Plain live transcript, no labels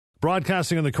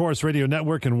Broadcasting on the Chorus Radio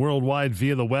Network and worldwide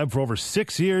via the web for over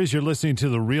 6 years, you're listening to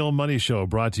The Real Money Show,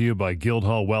 brought to you by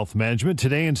Guildhall Wealth Management.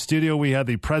 Today in studio, we have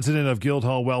the president of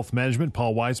Guildhall Wealth Management,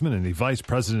 Paul Wiseman, and the vice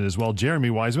president as well, Jeremy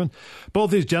Wiseman.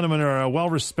 Both these gentlemen are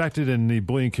well-respected in the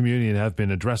bullion community and have been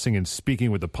addressing and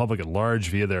speaking with the public at large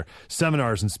via their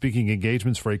seminars and speaking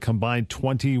engagements for a combined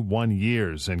 21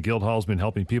 years. And Guildhall's been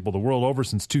helping people the world over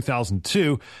since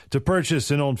 2002 to purchase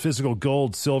and own physical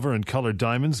gold, silver, and colored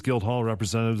diamonds. Guildhall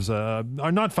representatives are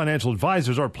not financial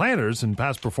advisors or planners, and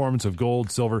past performance of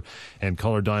gold, silver, and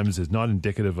colored diamonds is not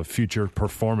indicative of future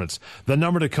performance. The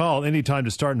number to call anytime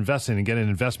to start investing and get an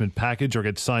investment package or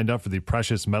get signed up for the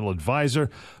Precious Metal Advisor,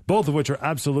 both of which are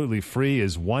absolutely free,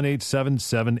 is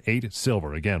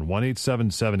 1-877-8-SILVER. Again,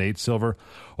 1-877-8-SILVER,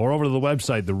 or over to the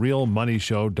website,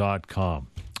 therealmoneyshow.com.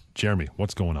 Jeremy,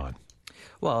 what's going on?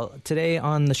 Well, today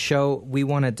on the show, we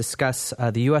want to discuss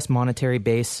the U.S. monetary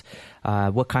base,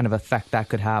 what kind of effect that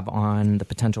could have on the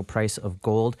potential price of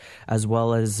gold, as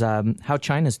well as how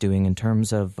China's doing in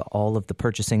terms of all of the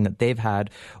purchasing that they've had,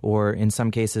 or in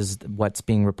some cases, what's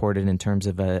being reported in terms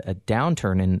of a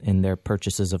downturn in their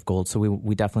purchases of gold. So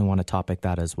we definitely want to topic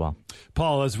that as well.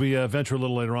 Paul, as we venture a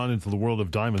little later on into the world of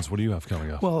diamonds, what do you have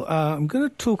coming up? Well, I'm going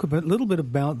to talk a little bit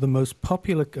about the most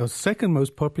popular, second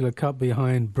most popular cut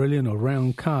behind brilliant or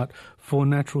round cut for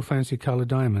natural fancy color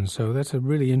diamonds. So that's a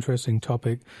really interesting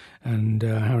topic, and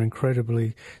how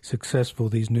incredibly successful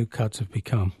these new cuts have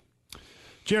become.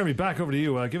 Jeremy, back over to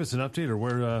you. Give us an update, or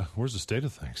where's the state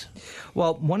of things?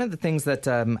 Well, one of the things that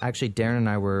actually Darren and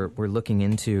I were looking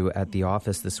into at the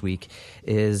office this week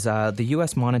is the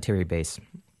U.S. monetary base.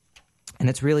 And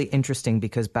it's really interesting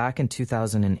because back in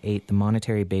 2008, the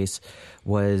monetary base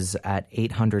was at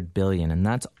 $800 billion, and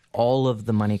that's all of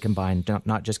the money combined,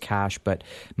 not just cash, but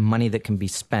money that can be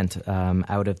spent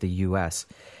out of the U.S.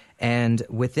 And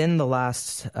within the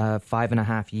last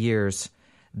 5.5 years,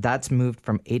 that's moved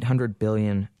from $800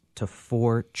 billion to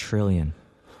 $4 trillion,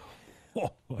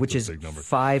 which is a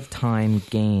 5-time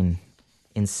gain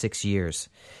in 6 years.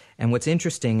 And what's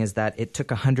interesting is that it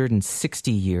took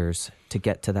 160 years to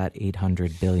get to that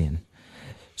 $800 billion.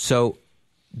 So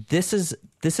this is,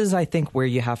 I think, where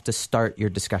you have to start your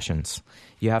discussions.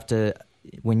 You have to,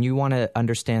 when you want to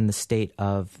understand the state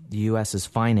of the U.S.'s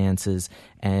finances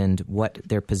and what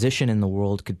their position in the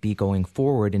world could be going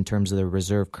forward in terms of their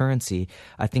reserve currency,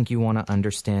 I think you want to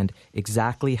understand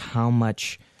exactly how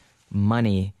much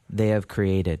money they have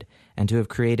created. And to have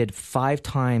created 5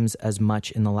 times as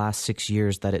much in the last 6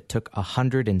 years that it took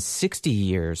 160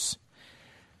 years,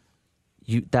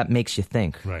 that makes you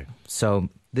think. Right. So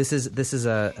this is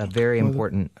a very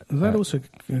important. That also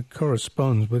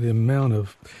corresponds with the amount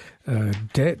of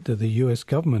debt that the U.S.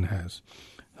 government has.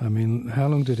 I mean, how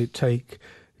long did it take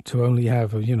to only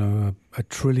have a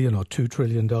trillion or $2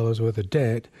 trillion worth of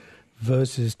debt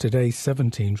versus today's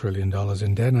 $17 trillion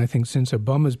in debt? And I think since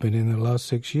Obama's been in the last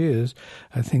 6 years,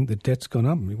 I think the debt's gone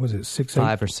up. Was it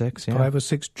 5 or 6? Yeah. $5 or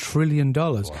 $6 trillion.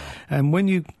 Wow. And when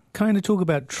you kind of talk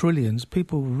about trillions,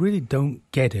 people really don't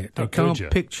get it. They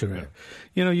can't picture it.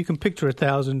 You can picture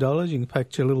 $1,000. You can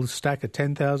picture a little stack of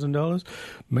 $10,000.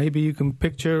 Maybe you can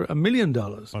picture $1 million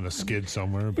on a skid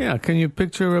somewhere. Yeah, can you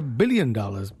picture $1 billion?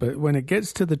 But when it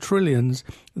gets to the trillions,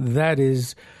 that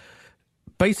is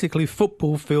basically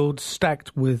football field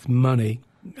stacked with money.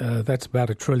 That's about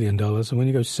 $1 trillion. And when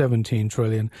you go 17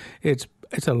 trillion, it's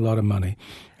a lot of money.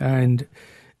 And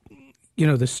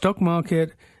the stock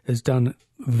market has done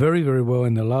very, very well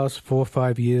in the last 4 or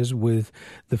 5 years, with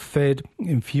the Fed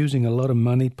infusing a lot of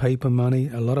money,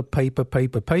 a lot of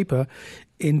paper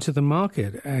into the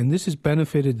market. And this has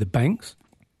benefited the banks.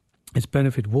 It's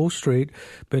benefited Wall Street,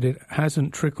 but it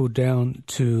hasn't trickled down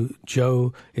to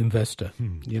Joe investor.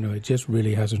 It just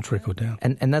really hasn't trickled down.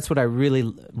 And that's what I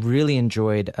really, really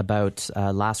enjoyed about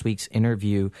last week's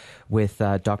interview with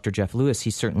Dr. Jeff Lewis. He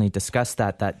certainly discussed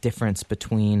that difference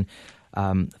between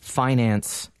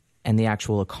finance and the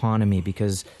actual economy,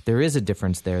 because there is a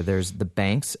difference there. There's the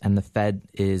banks, and the Fed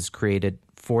is created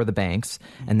for the banks,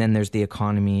 and then there's the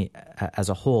economy as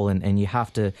a whole, and you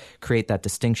have to create that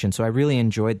distinction. So I really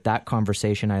enjoyed that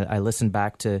conversation. I listened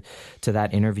back to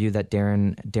that interview that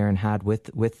Darren had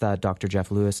with Dr.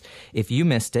 Jeff Lewis. If you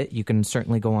missed it, you can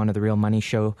certainly go on to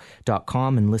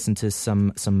therealmoneyshow.com and listen to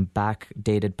some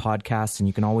backdated podcasts, and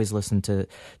you can always listen to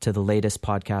the latest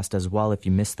podcast as well if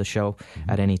you missed the show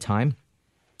at any time.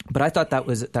 But I thought that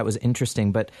was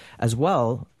interesting. But as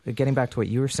well, getting back to what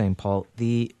you were saying, Paul,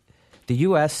 the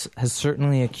U.S. has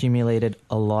certainly accumulated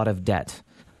a lot of debt.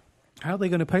 How are they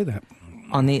going to pay that?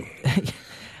 On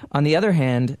the other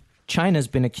hand, China's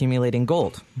been accumulating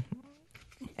gold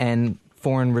and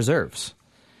foreign reserves.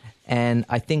 And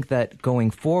I think that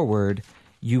going forward,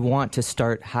 you want to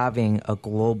start having a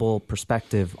global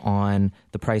perspective on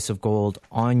the price of gold,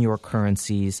 on your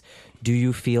currencies. Do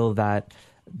you feel that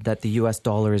the U.S.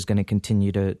 dollar is going to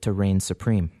continue to reign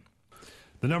supreme?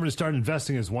 The number to start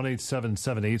investing is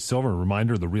 1-877-8-SILVER. A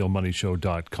reminder,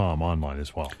 therealmoneyshow.com online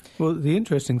as well. Well, the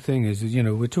interesting thing is,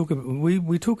 we talk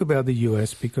about the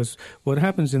U.S. because what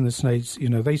happens in the States,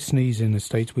 they sneeze in the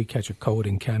States, we catch a cold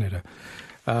in Canada.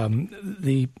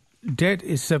 The debt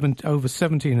is over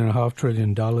 $17.5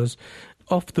 trillion.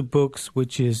 Off the books,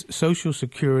 which is Social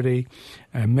Security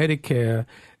and Medicare,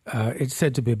 it's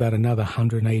said to be about another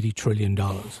 $180 trillion.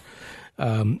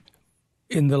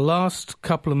 In the last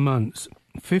couple of months,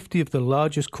 50 of the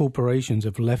largest corporations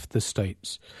have left the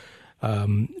States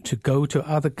to go to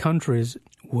other countries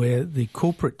where the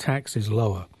corporate tax is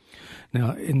lower.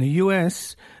 Now, in the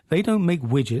U.S., they don't make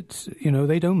widgets,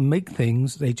 they don't make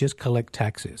things, they just collect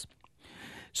taxes.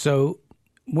 So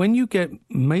when you get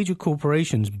major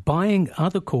corporations buying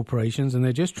other corporations, and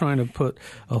they're just trying to put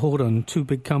a hold on two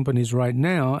big companies right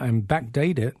now and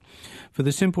backdate it, for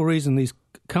the simple reason these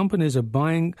companies are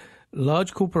buying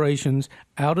large corporations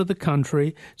out of the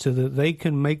country so that they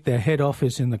can make their head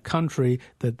office in the country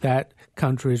that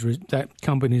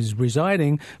company is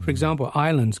residing. For example,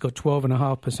 Ireland's got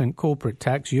 12.5% corporate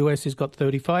tax. US has got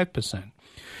 35%.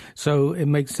 So it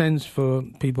makes sense for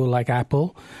people like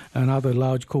Apple and other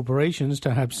large corporations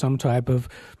to have some type of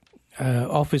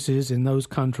offices in those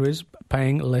countries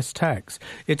paying less tax.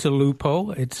 It's a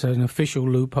loophole. It's an official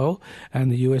loophole, and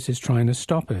the U.S. is trying to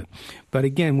stop it. But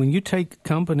again, when you take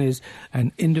companies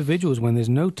and individuals, when there's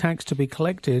no tax to be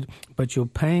collected, but you're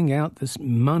paying out this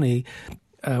money,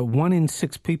 1 in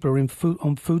 6 people are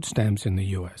on food stamps in the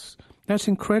U.S. That's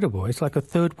incredible. It's like a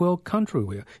third world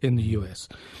country in the U.S.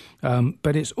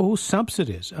 But it's all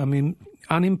subsidies. I mean,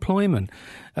 unemployment.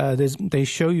 They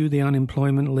show you the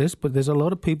unemployment list, but there's a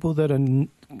lot of people that are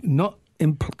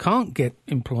can't get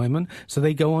employment, so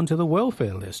they go onto the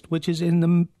welfare list, which is in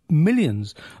the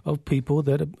millions of people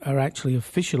that are actually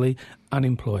officially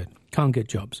unemployed, can't get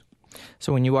jobs.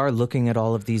 So when you are looking at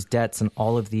all of these debts and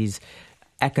all of these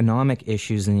economic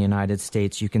issues in the United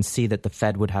States, you can see that the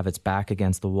Fed would have its back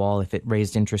against the wall if it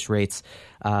raised interest rates,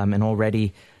 and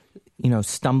already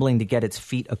stumbling to get its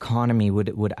feet economy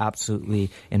would absolutely,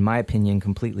 in my opinion,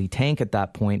 completely tank at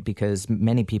that point, because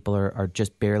many people are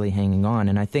just barely hanging on.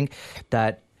 And I think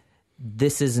that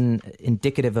this is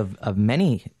indicative of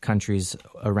many countries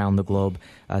around the globe,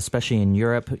 especially in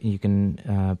Europe. You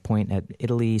can point at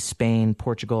Italy, Spain,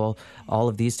 Portugal, all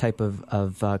of these type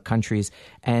of countries.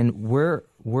 And we're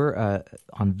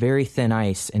on very thin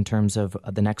ice in terms of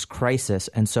the next crisis.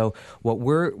 And so what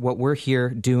we're here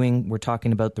doing, we're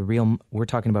talking about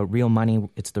real money.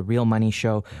 It's the Real Money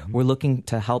Show. Mm-hmm. We're looking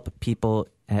to help people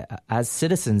as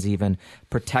citizens even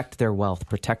protect their wealth,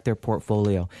 protect their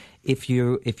portfolio. If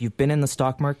you've been in the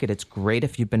stock market, it's great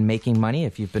if you've been making money,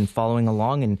 if you've been following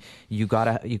along and you got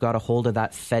a hold of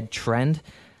that Fed trend.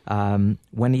 When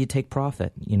do you take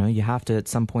profit? You have to at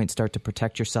some point start to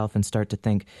protect yourself and start to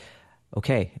think,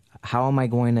 okay, how am I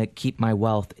going to keep my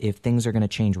wealth if things are going to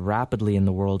change rapidly in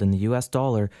the world? In the U.S.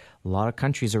 dollar, a lot of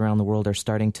countries around the world are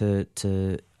starting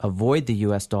to avoid the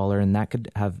U.S. dollar, and that could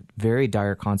have very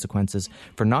dire consequences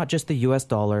for not just the U.S.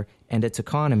 dollar and its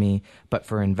economy, but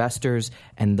for investors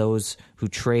and those who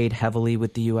trade heavily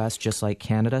with the U.S., just like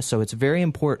Canada. So it's very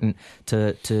important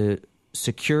to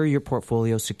secure your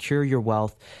portfolio, secure your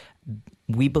wealth.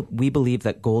 We believe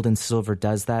that gold and silver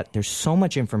does that. There's so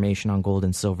much information on gold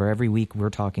and silver. Every week we're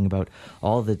talking about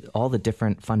all the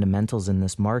different fundamentals in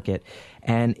this market,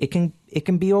 and it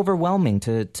can be overwhelming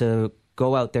to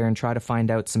go out there and try to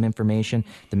find out some information.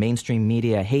 The mainstream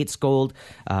media hates gold.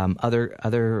 Other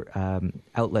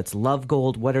outlets love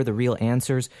gold. What are the real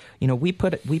answers? We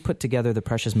put together the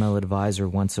Precious Metal Advisor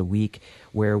once a week,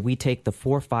 where we take the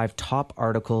 4 or 5 top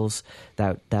articles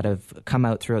that have come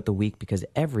out throughout the week, because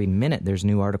every minute there's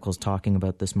new articles talking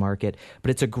about this market.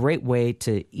 But it's a great way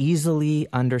to easily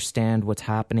understand what's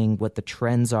happening, what the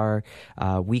trends are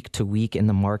week to week in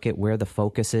the market, where the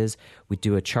focus is. We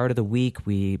do a chart of the week.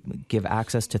 We give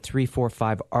access to 3, 4,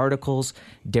 5 articles.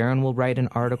 Darren will write an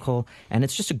article, and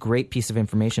it's just a great piece of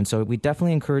information. So we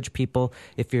definitely encourage people,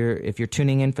 if you're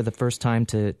tuning in for the first time,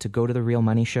 to go to the Real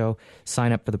Money Show,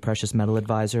 sign up for the Precious Metal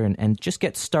Advisor, and just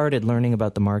get started learning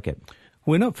about the market.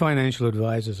 We're not financial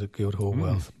advisors at Guildhall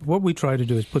Wealth. What we try to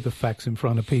do is put the facts in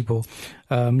front of people.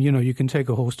 You can take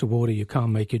a horse to water, you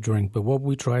can't make it drink. But what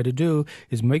we try to do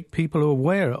is make people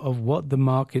aware of what the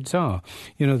markets are.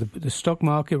 The stock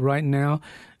market right now,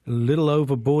 a little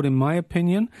overbought in my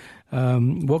opinion.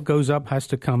 what goes up has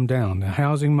to come down. The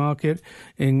housing market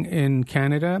in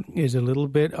Canada is a little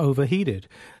bit overheated.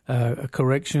 A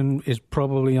correction is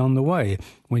probably on the way.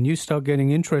 When you start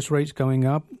getting interest rates going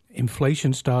up,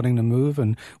 inflation starting to move,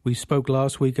 and we spoke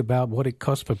last week about what it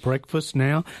costs for breakfast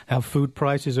now, how food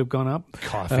prices have gone up.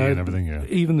 Coffee and everything, yeah.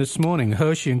 Even this morning,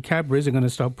 Hershey and Cadbury's are going to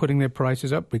start putting their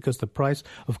prices up because the price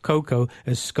of cocoa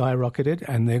has skyrocketed,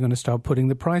 and they're going to start putting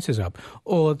the prices up.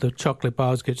 Or the chocolate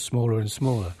bars get smaller and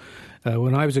smaller.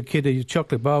 When I was a kid, a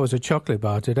chocolate bar was a chocolate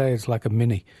bar. Today, it's like a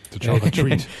mini. It's a chocolate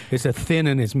treat. It's a thin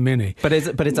and it's mini. But it's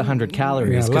 100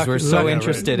 calories because we're so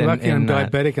interested in. Lucky I'm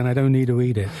diabetic and I don't need to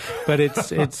eat it. But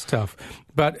it's tough.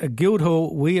 But at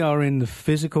Guildhall, we are in the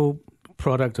physical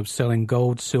product of selling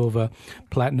gold, silver,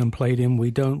 platinum, palladium.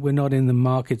 We're not in the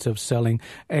markets of selling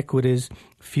equities,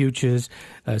 futures,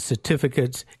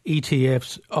 certificates,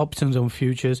 ETFs, options on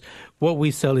futures. What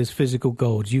we sell is physical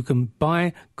gold. You can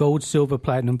buy gold, silver,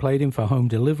 platinum, palladium for home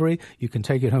delivery. You can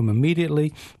take it home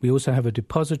immediately. We also have a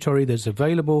depository that's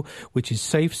available, which is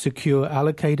safe, secure,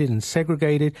 allocated and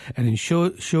segregated and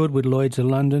insured with Lloyd's of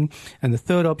London. And the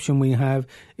third option we have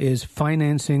is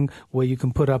financing, where you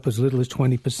can put up as little as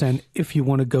 20% if you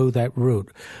want to go that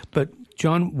route. But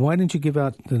John, why don't you give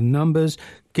out the numbers,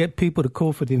 get people to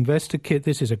call for the investor kit?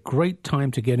 This is a great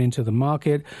time to get into the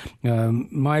market.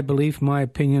 My belief, my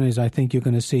opinion is I think you're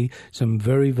going to see some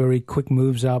very, very quick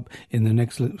moves up in the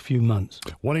next few months.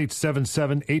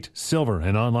 1-877-8-SILVER.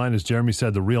 And online, as Jeremy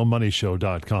said,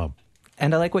 therealmoneyshow.com.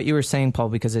 And I like what you were saying, Paul,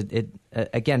 because it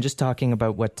again, just talking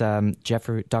about what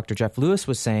Dr. Jeff Lewis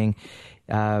was saying,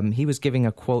 he was giving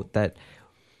a quote that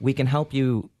we can help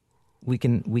you, we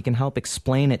can help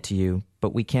explain it to you,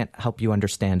 but we can't help you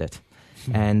understand it.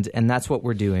 And that's what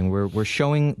we're doing. We're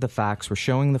showing the facts. We're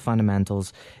showing the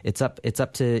fundamentals. It's up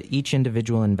to each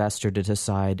individual investor to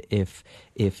decide if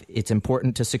it's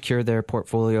important to secure their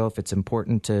portfolio, if it's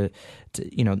important to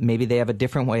maybe they have a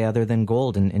different way other than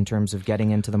gold in terms of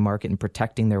getting into the market and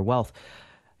protecting their wealth.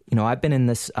 I've been in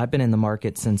the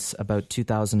market since about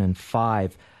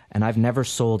 2005. And I've never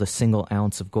sold a single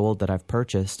ounce of gold that I've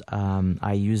purchased.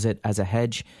 I use it as a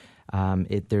hedge.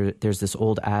 There's this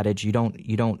old adage: you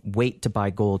don't wait to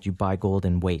buy gold, you buy gold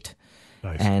and wait.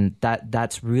 Nice. And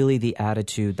that's really the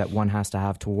attitude that one has to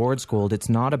have towards gold. It's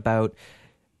not about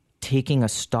taking a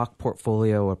stock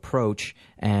portfolio approach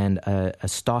and a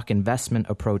stock investment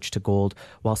approach to gold.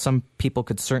 While some people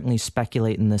could certainly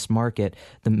speculate in this market,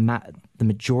 the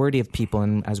majority of people,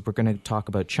 and as we're going to talk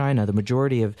about China, the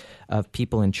majority of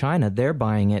people in China, they're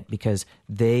buying it because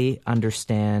they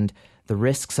understand the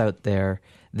risks out there.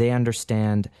 They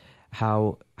understand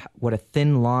what a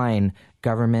thin line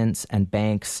governments and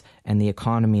banks and the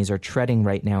economies are treading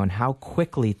right now, and how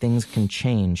quickly things can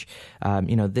change.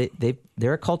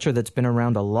 They're a culture that's been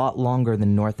around a lot longer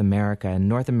than North America, and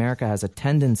North America has a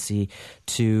tendency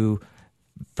to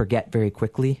forget very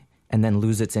quickly and then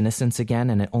lose its innocence again,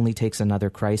 and it only takes another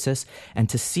crisis. And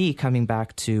to see, coming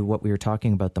back to what we were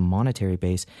talking about, the monetary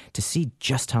base, to see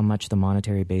just how much the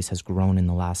monetary base has grown in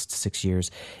the last 6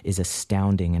 years is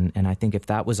astounding. And I think if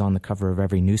that was on the cover of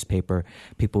every newspaper,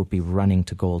 people would be running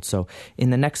to gold. So in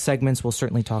the next segments, we'll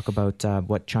certainly talk about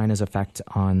what China's effect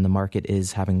on the market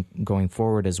is having going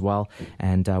forward as well,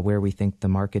 and where we think the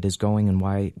market is going, and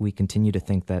why we continue to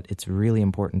think that it's really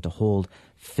important to hold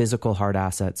physical hard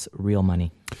assets, real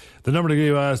money. The number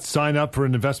to sign up for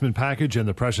an investment package and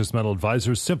the Precious Metal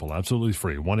Advisor is simple, absolutely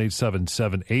free.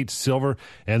 1-877-8-SILVER,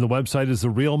 and the website is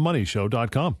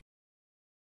therealmoneyshow.com.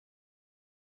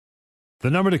 The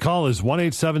number to call is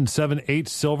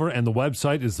 1-877-8-SILVER, and the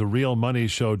website is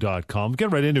therealmoneyshow.com.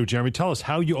 Get right into it, Jeremy. Tell us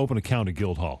how you open an account at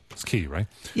Guildhall. It's key, right?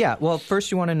 Yeah. Well,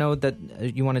 first you want to know that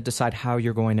you want to decide how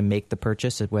you're going to make the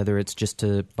purchase, whether it's just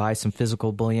to buy some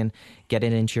physical bullion, get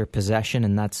it into your possession,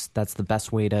 and that's the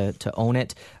best way to own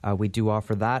it. We do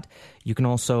offer that. You can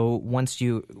also, once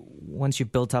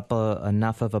you've built up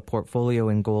enough of a portfolio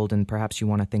in gold, and perhaps you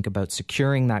want to think about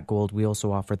securing that gold, we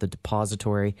also offer the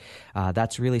depository.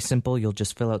 That's really simple. You'll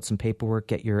just fill out some paperwork,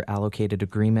 get your allocated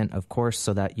agreement, of course,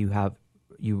 so that you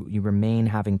remain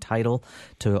having title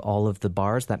to all of the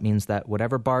bars. That means that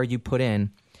whatever bar you put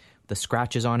in, the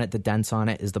scratches on it, the dents on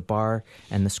it, is the bar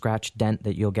and the scratch dent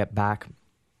that you'll get back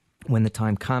when the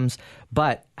time comes.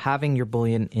 But having your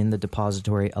bullion in the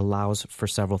depository allows for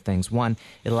several things. One,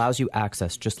 it allows you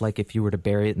access, just like if you were to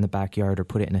bury it in the backyard or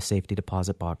put it in a safety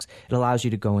deposit box. It allows you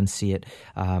to go and see it.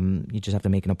 You just have to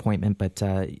make an appointment, but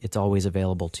it's always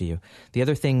available to you. The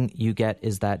other thing you get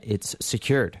is that it's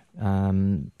secured,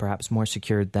 perhaps more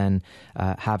secured than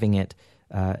having it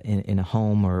in a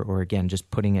home or again,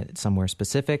 just putting it somewhere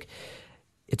specific.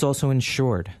 It's also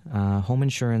insured. Home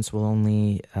insurance will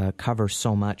only cover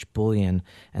so much bullion,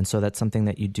 and so that's something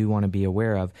that you do want to be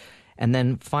aware of. And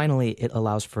then finally, it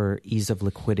allows for ease of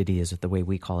liquidity, is the way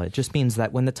we call it. It just means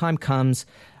that when the time comes,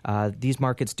 these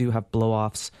markets do have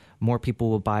blow-offs. More people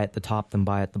will buy at the top than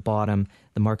buy at the bottom.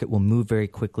 The market will move very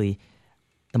quickly.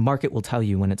 The market will tell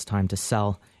you when it's time to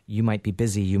sell. You might be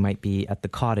busy. You might be at the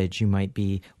cottage. You might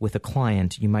be with a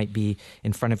client. You might be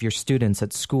in front of your students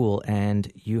at school,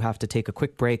 and you have to take a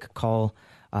quick break, call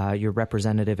your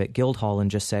representative at Guildhall and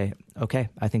just say, okay,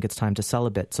 I think it's time to sell a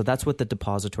bit. So that's what the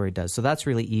depository does. So that's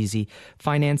really easy.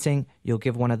 Financing, you'll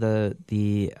give one of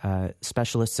the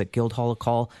specialists at Guildhall a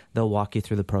call. They'll walk you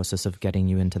through the process of getting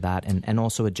you into that and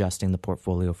also adjusting the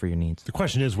portfolio for your needs. The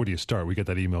question is, where do you start? We get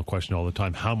that email question all the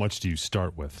time. How much do you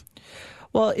start with?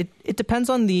 Well, it depends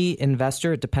on the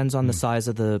investor. It depends on the size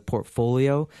of the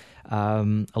portfolio.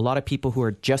 A lot of people who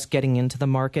are just getting into the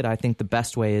market, I think the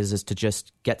best way is to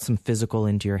just get some physical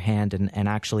into your hand and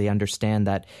actually understand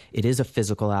that it is a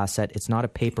physical asset. It's not a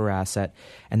paper asset.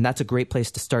 And that's a great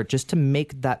place to start, just to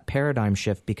make that paradigm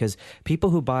shift, because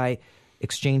people who buy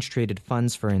exchange-traded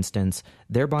funds, for instance,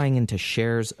 they're buying into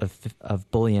shares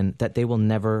of bullion that they will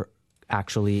never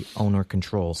actually own or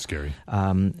control. Scary.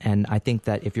 And I think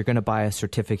that if you're going to buy a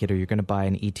certificate or you're going to buy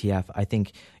an ETF, I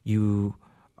think you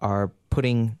are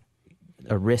putting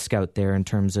a risk out there in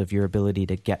terms of your ability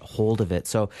to get hold of it.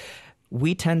 So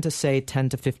we tend to say 10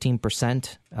 to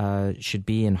 15% should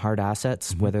be in hard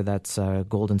assets, whether that's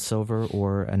gold and silver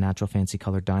or a natural fancy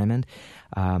colored diamond.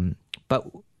 But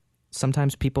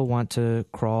sometimes people want to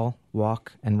crawl,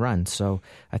 walk, and run. So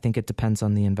I think it depends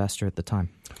on the investor at the time.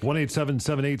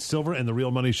 1-877-8-SILVER and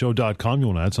therealmoneyshow.com. You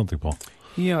want to add something, Paul?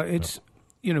 Yeah, it's,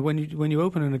 when you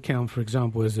open an account, for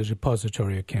example, as a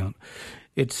depository account,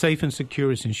 it's safe and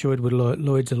secure. It's insured with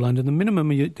Lloyd's of London. The minimum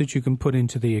that you can put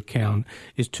into the account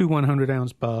is 2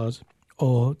 100-ounce bars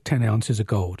or 10 ounces of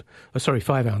gold.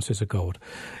 5 ounces of gold.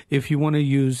 If you want to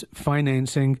use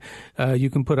financing, you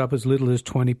can put up as little as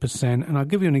 20%. And I'll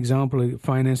give you an example of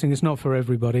financing. It's not for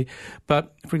everybody.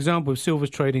 But, for example, if silver's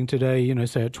trading today,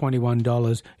 say at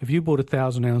 $21, if you bought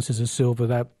 1,000 ounces of silver,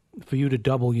 that for you to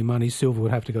double your money, silver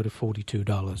would have to go to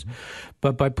 $42.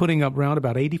 But by putting up round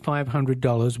about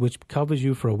 $8,500, which covers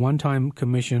you for a one-time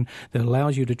commission that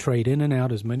allows you to trade in and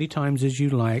out as many times as you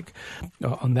like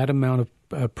on that amount of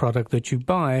product that you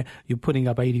buy, you're putting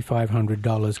up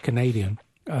 $8,500 Canadian,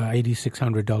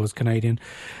 $8,600 Canadian.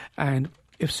 And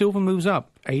if silver moves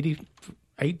up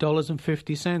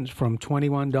 $8.50 from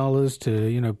 $21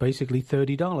 to, basically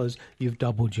 $30, you've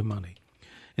doubled your money.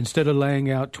 Instead of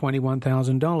laying out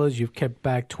 $21,000, you've kept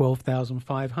back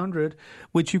 $12,500,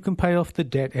 which you can pay off the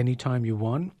debt anytime you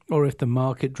want. Or if the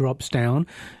market drops down,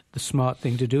 the smart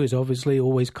thing to do is obviously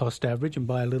always cost average and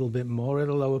buy a little bit more at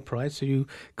a lower price, so you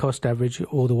cost average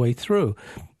all the way through.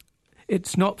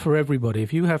 It's not for everybody.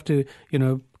 If you have to,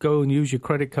 go and use your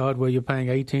credit card where you're paying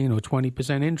 18 or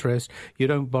 20% interest, you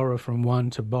don't borrow from one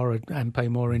to borrow and pay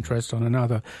more interest on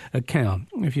another account.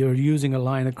 If you're using a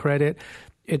line of credit,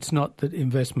 it's not the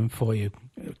investment for you.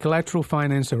 Collateral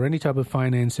finance or any type of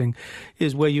financing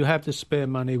is where you have the spare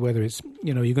money, whether it's,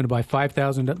 you're going to buy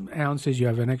 5,000 ounces, you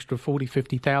have an extra 40,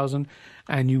 50,000,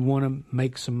 and you want to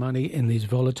make some money in these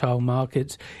volatile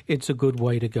markets. It's a good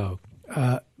way to go.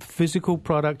 Physical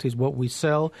product is what we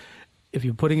sell. If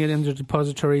you're putting it in the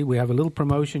depository, we have a little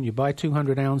promotion. You buy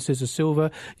 200 ounces of silver,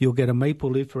 you'll get a maple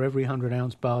leaf for every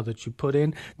 100-ounce bar that you put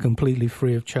in, completely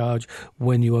free of charge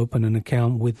when you open an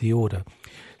account with the order.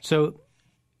 So,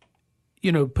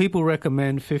 people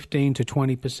recommend 15 to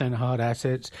 20% hard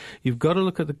assets. You've got to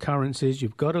look at the currencies.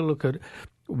 You've got to look at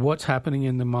what's happening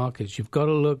in the markets. You've got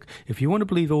to look, if you want to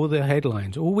believe all the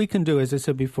headlines, all we can do, as I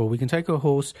said before, we can take a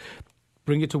horse,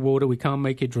 bring it to water. We can't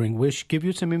make it drink. We'll give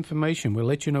you some information. We'll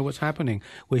let you know what's happening.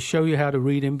 We'll show you how to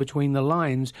read in between the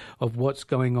lines of what's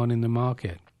going on in the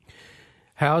market.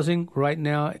 Housing, right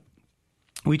now,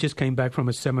 we just came back from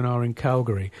a seminar in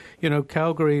Calgary.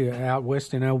 Calgary out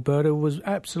west in Alberta was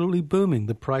absolutely booming.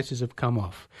 The prices have come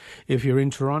off. If you're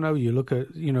in Toronto, you look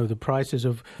at, the prices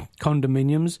of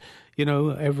condominiums.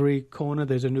 Every corner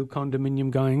there's a new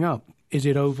condominium going up. Is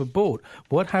it overbought?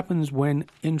 What happens when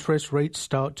interest rates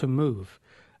start to move?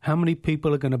 How many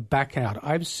people are going to back out?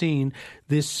 I've seen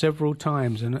this several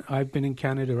times, and I've been in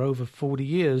Canada over 40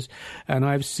 years, and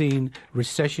I've seen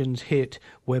recessions hit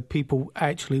where people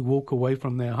actually walk away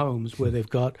from their homes, where they've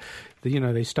got,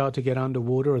 they start to get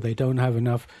underwater or they don't have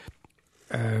enough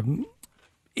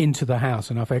into the house,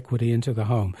 enough equity into the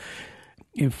home.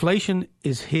 Inflation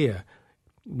is here.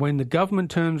 when the government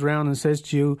turns around and says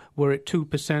to you, we're at 2%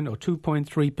 or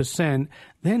 2.3%,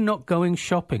 they're not going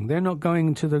shopping. They're not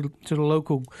going to the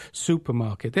local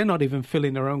supermarket. They're not even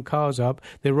filling their own cars up.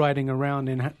 They're riding around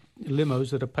in limos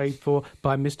that are paid for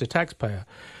by Mr. Taxpayer.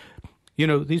 You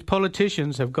know, these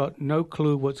politicians have got no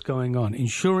clue what's going on.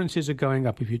 Insurances are going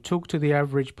up. If you talk to the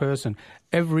average person,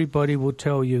 everybody will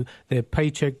tell you their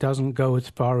paycheck doesn't go as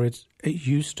far as it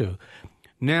used to.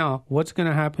 Now, what's going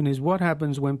to happen is what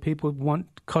happens when people want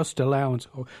cost allowance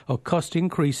or cost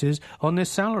increases on their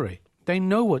salary. They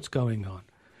know what's going on.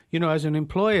 You know, as an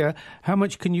employer, how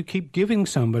much can you keep giving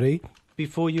somebody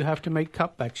before you have to make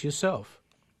cutbacks yourself?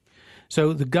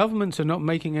 So the governments are not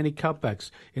making any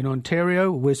cutbacks. In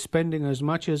Ontario, we're spending as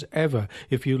much as ever.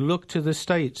 If you look to the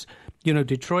states, you know,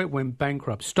 Detroit went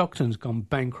bankrupt. Stockton's gone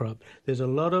bankrupt. There's a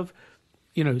lot of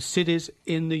cities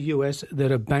in the U.S.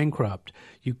 that are bankrupt.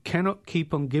 You cannot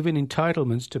keep on giving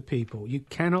entitlements to people. You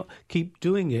cannot keep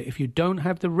doing it. If you don't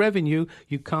have the revenue,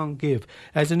 you can't give.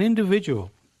 As an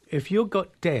individual, if you've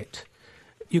got debt,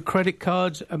 your credit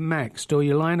cards are maxed or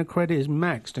your line of credit is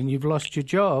maxed and you've lost your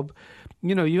job,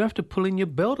 you know, you have to pull in your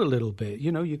belt a little bit.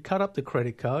 You know, you cut up the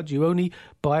credit cards. You only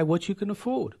buy what you can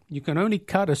afford. You can only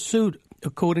cut a suit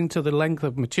according to the length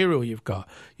of material you've got.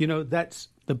 You know, that's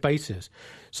the basis.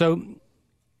 So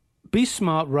be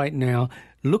smart right now.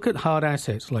 Look at hard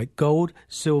assets like gold,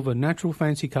 silver, natural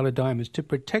fancy colored diamonds to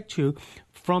protect you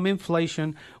from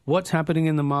inflation, what's happening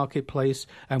in the marketplace,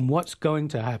 and what's going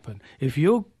to happen. If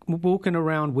you're walking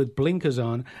around with blinkers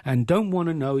on and don't want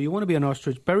to know, you want to be an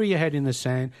ostrich, bury your head in the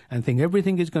sand and think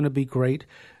everything is going to be great.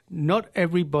 Not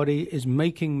everybody is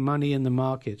making money in the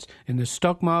markets. In the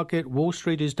stock market, Wall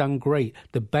Street has done great.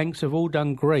 The banks have all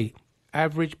done great.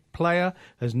 Average player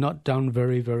has not done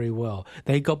very, very well.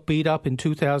 They got beat up in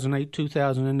 2008,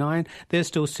 2009. They're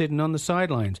still sitting on the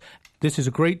sidelines. This is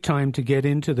a great time to get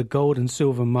into the gold and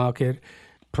silver market.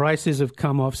 Prices have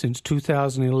come off since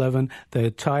 2011.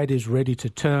 The tide is ready to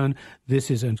turn.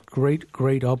 This is a great,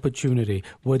 great opportunity.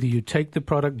 Whether you take the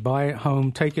product, buy it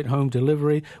home, take it home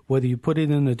delivery, whether you put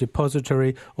it in the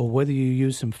depository, or whether you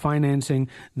use some financing,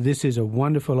 this is a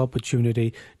wonderful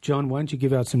opportunity. John, why don't you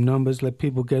give out some numbers, let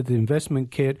people get the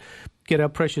investment kit, get our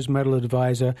precious metal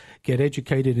advisor, get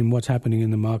educated in what's happening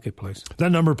in the marketplace.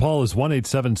 That number, Paul, is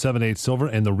 1-877-8-SILVER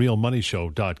and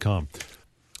therealmoneyshow.com.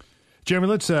 Jeremy,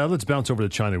 let's bounce over to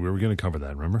China. We were going to cover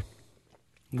that, remember?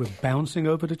 We're bouncing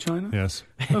over to China? Yes.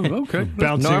 Oh, okay.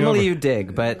 Normally over. you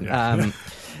dig, but...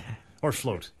 or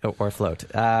float. Or float.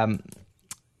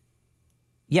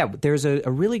 There's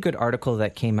a really good article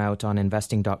that came out on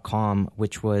investing.com,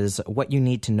 which was what you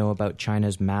need to know about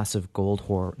China's massive gold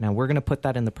hoard. Now, we're going to put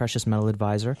that in the Precious Metal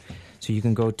Advisor, so you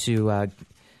can go to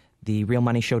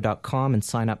therealmoneyshow.com and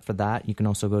sign up for that. You can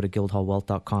also go to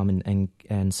guildhallwealth.com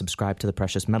and subscribe to the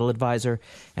Precious Metal Advisor.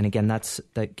 And again,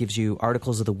 that gives you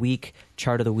articles of the week,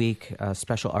 chart of the week, a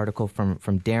special article from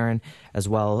Darren as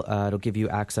well. It'll give you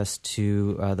access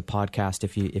to the podcast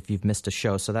if you've missed a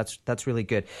show. So that's really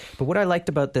good. But what I liked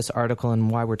about this article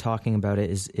and why we're talking about it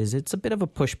is it's a bit of a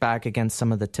pushback against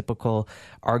some of the typical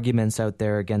arguments out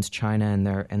there against China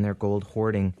and their gold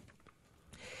hoarding.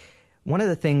 One of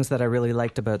the things that I really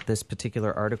liked about this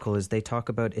particular article is they talk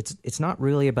about it's not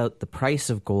really about the price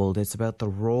of gold. It's about the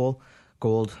role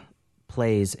gold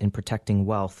plays in protecting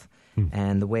wealth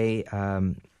and the way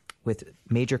with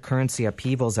major currency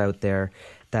upheavals out there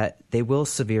that they will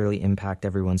severely impact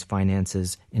everyone's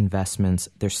finances, investments,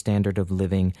 their standard of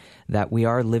living, that we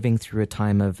are living through a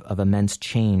time of immense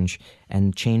change,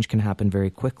 and change can happen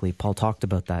very quickly. Paul talked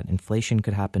about that. Inflation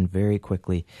could happen very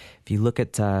quickly. If you look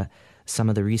at some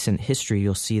of the recent history,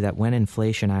 you'll see that when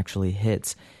inflation actually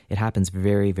hits, it happens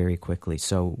very, very quickly.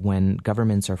 So when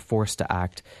governments are forced to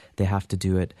act, they have to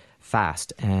do it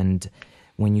fast. And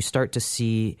when you start to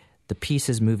see the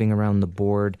pieces moving around the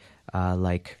board,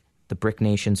 like the BRIC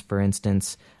nations, for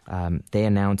instance, they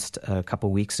announced a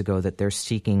couple weeks ago that they're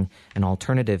seeking an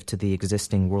alternative to the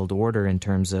existing world order in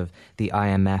terms of the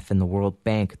IMF and the World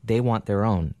Bank. They want their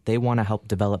own. They want to help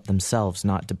develop themselves,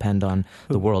 not depend on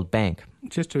the World Bank.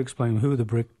 Just to explain who the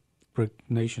BRIC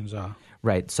nations are.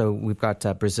 Right. So we've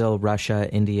got Brazil, Russia,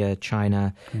 India,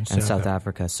 China, and South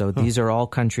Africa. So these are all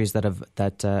countries that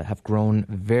have grown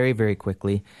very, very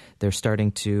quickly. They're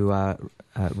starting to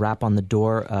rap on the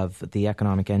door of the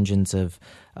economic engines of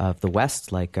the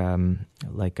West, like the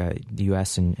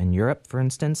U.S. and Europe, for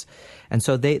instance. And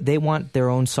so they want their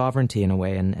own sovereignty in a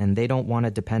way, and they don't want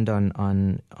to depend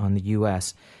on the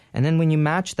U.S. And then when you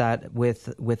match that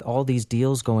with all these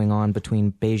deals going on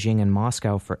between Beijing and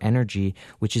Moscow for energy,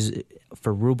 which is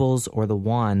for rubles or the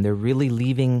yuan, they're really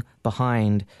leaving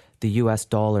behind the U.S.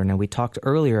 dollar. Now, we talked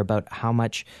earlier about how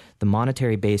much the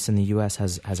monetary base in the U.S.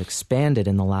 has expanded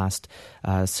in the last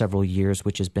several years,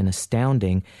 which has been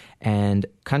astounding. And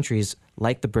countries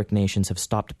like the BRIC nations have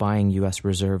stopped buying U.S.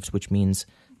 reserves, which means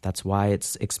that's why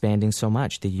it's expanding so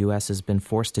much. The U.S. has been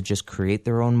forced to just create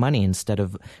their own money instead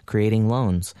of creating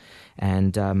loans.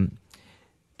 And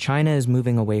China is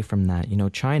moving away from that. You know,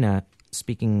 China,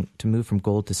 speaking to move from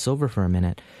gold to silver for a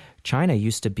minute, China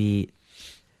used to be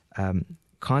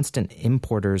constant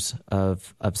importers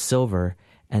of silver.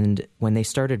 And when they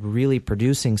started really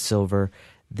producing silver,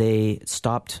 they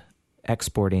stopped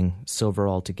exporting silver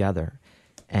altogether.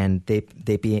 And they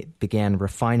began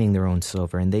refining their own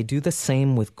silver. And they do the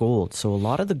same with gold. So a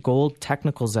lot of the gold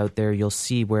technicals out there, you'll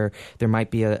see where there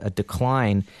might be a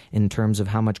decline in terms of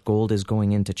how much gold is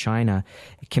going into China.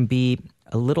 It can be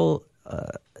a little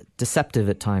deceptive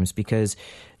at times, because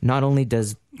not only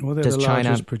does they're the China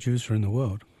largest producer in the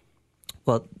world.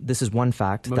 Well, this is one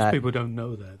fact. Most people don't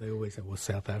know that. They always say, well,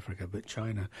 South Africa, but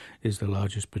China is the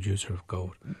largest producer of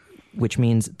gold. Which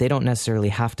means they don't necessarily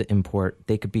have to import.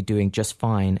 They could be doing just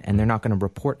fine, and they're not going to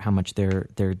report how much they're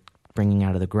bringing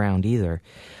out of the ground either.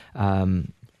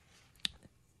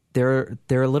 They're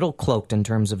a little cloaked in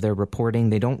terms of their reporting.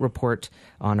 They don't report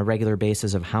on a regular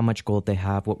basis of how much gold they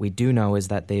have. What we do know is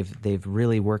that they've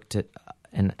really worked it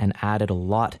and added a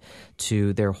lot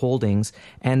to their holdings,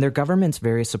 and their government's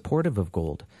very supportive of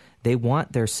gold. They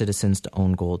want their citizens to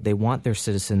own gold. They want their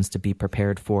citizens to be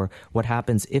prepared for what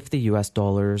happens if the U.S.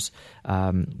 dollar's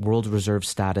world reserve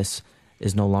status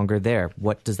is no longer there.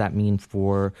 What does that mean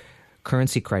for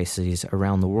currency crises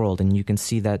around the world? And you can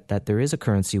see that there is a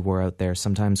currency war out there.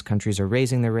 Sometimes countries are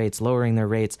raising their rates, lowering their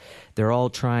rates. They're all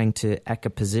trying to eke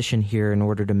a position here in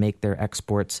order to make their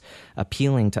exports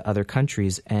appealing to other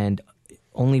countries. And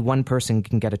only one person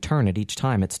can get a turn at each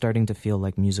time. It's starting to feel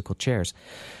like musical chairs.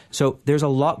 So there's a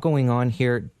lot going on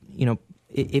here. You know,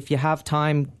 if you have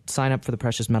time, sign up for the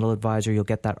Precious Metal Advisor. You'll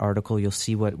get that article. You'll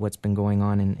see what's been going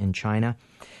on in China.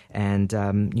 And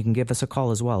you can give us a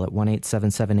call as well at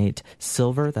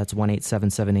 1-877-8-SILVER. That's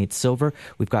 1-877-8-SILVER.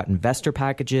 We've got investor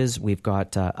packages. We've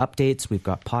got updates. We've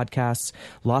got podcasts.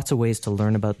 Lots of ways to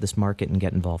learn about this market and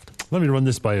get involved. Let me run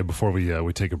this by you before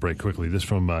we take a break quickly. This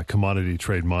from Commodity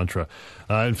Trade Mantra.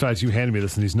 In fact, you handed me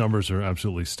this, and these numbers are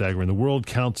absolutely staggering. The World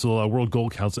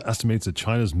Gold Council estimates that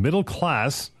China's middle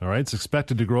class, all right, is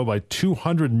expected to grow by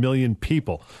 200 million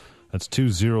people. That's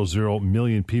 200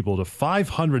 million people to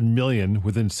 500 million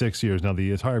within 6 years. Now,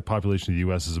 the entire population of the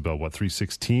U.S. is about,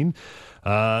 316?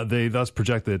 They thus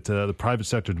project that the private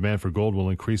sector demand for gold will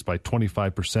increase by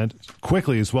 25%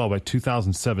 quickly as well by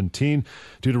 2017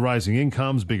 due to rising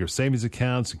incomes, bigger savings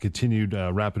accounts, and continued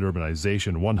rapid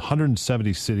urbanization.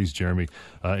 170 cities, Jeremy,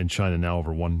 in China, now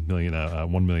over 1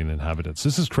 million inhabitants.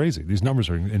 This is crazy. These numbers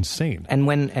are insane. And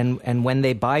when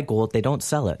they buy gold, they don't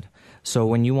sell it. So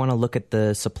when you want to look at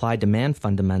the supply-demand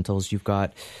fundamentals, you've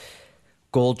got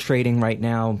gold trading right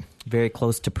now very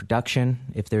close to production.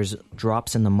 If there's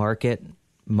drops in the market,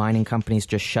 mining companies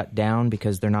just shut down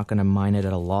because they're not going to mine it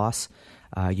at a loss.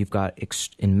 You've got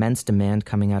immense demand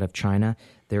coming out of China.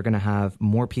 They're going to have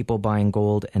more people buying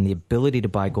gold and the ability to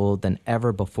buy gold than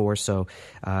ever before. So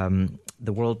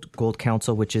the World Gold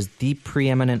Council, which is the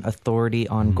preeminent authority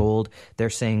on gold,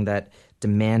 they're saying that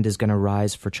demand is going to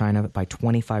rise for China by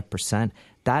 25%.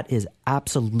 That is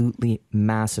absolutely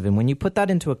massive. And when you put that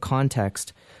into a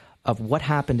context of what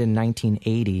happened in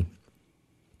 1980,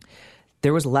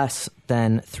 there was less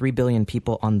than 3 billion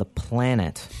people on the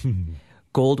planet.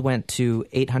 Gold went to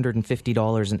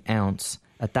 $850 an ounce.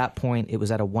 At that point, it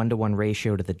was at a 1-to-1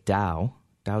 ratio to the Dow.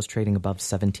 Dow's trading above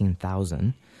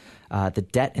 17,000. The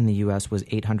debt in the U.S. was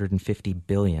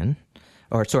 $1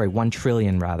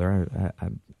 trillion rather. I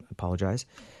apologize.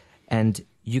 And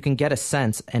you can get a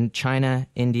sense, and China,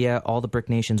 India, all the BRIC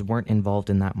nations weren't involved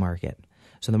in that market.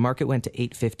 So the market went to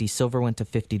 $850, silver went to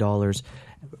 $50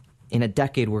 in a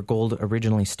decade where gold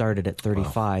originally started at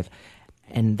 $35. Wow.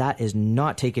 And that is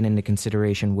not taken into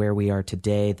consideration where we are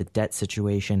today, the debt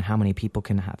situation, how many people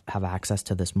can have access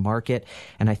to this market.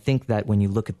 And I think that when you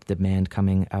look at the demand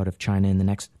coming out of China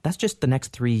that's just the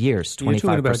next 3 years, 25%. You're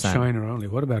talking about China only.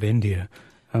 What about India?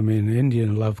 I mean,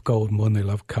 Indians love gold more than they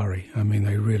love curry. I mean,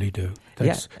 they really do.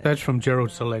 That's from Gerald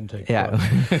Celente. Yeah,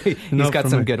 he's got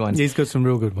some good ones. He's got some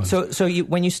real good ones. So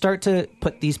when you start to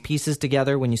put these pieces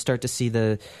together, when you start to see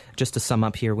just to sum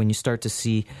up here, when you start to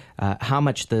see how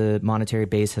much the monetary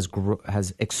base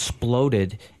has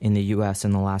exploded in the U.S.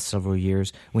 in the last several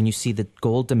years, when you see the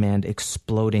gold demand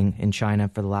exploding in China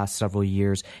for the last several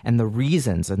years, and the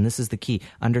reasons, and this is the key,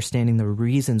 understanding the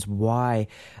reasons why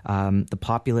the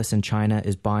populace in China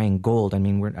is buying gold. I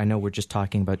mean, I know we're just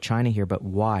talking about China here, but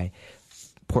why?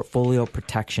 Portfolio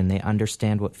protection. They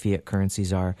understand what fiat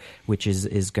currencies are, which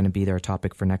is going to be their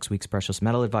topic for next week's Precious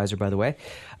Metal Advisor, by the way.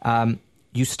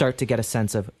 You start to get a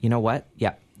sense of, you know what?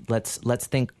 Yeah, let's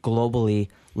think globally.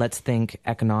 Let's think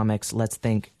economics. Let's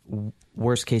think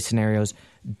worst case scenarios.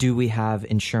 Do we have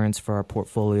insurance for our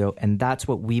portfolio? And that's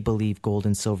what we believe gold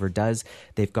and silver does.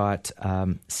 They've got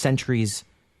century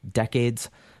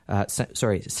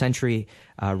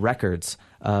records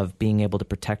of being able to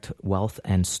protect wealth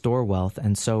and store wealth.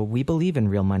 And so we believe in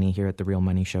real money here at The Real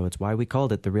Money Show. It's why we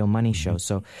called it The Real Money Show.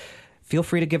 So feel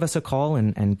free to give us a call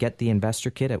and get the investor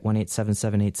kit at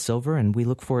 1-877-8-SILVER. And we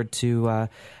look forward to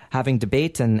having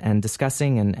debate and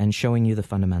discussing and showing you the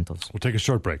fundamentals. We'll take a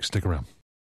short break. Stick around.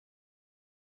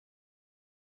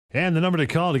 And the number to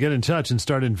call to get in touch and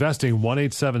start investing,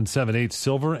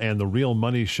 1-877-8-SILVER and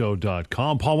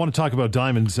therealmoneyshow.com. Paul, I want to talk about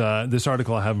diamonds. This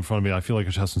article I have in front of me, I feel like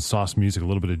it has some soft music, a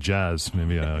little bit of jazz,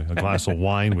 maybe a glass of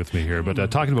wine with me here. But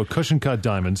talking about cushion-cut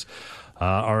diamonds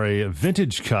are a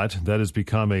vintage cut that has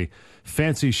become a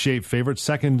fancy-shaped favorite,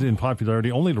 second in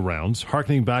popularity only to rounds,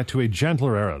 harkening back to a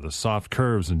gentler era. The soft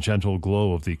curves and gentle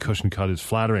glow of the cushion cut is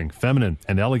flattering, feminine,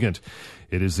 and elegant.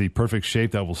 It is the perfect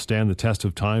shape that will stand the test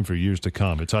of time for years to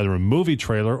come. It's either a movie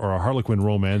trailer or a Harlequin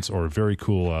romance or a very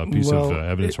cool piece of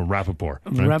evidence from Rappaport.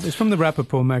 Right? It's from the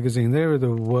Rappaport magazine. They're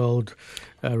the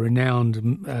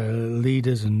world-renowned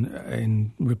leaders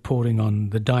in reporting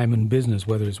on the diamond business,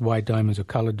 whether it's white diamonds or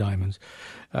colored diamonds.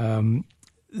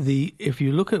 If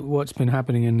you look at what's been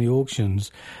happening in the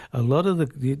auctions, a lot of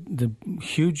the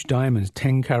huge diamonds,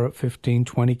 10 carat, 15,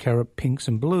 20 carat pinks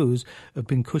and blues, have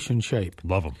been cushion shaped.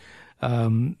 Love them.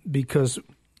 Because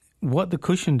what the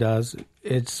cushion does,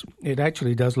 it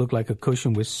actually does look like a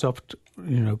cushion with soft,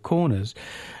 corners.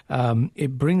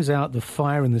 It brings out the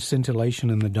fire and the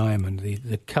scintillation in the diamond.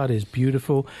 The cut is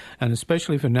beautiful, and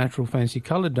especially for natural fancy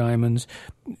colored diamonds,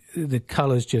 the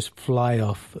colors just fly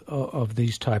off of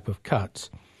these type of cuts.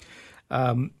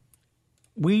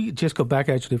 We just got back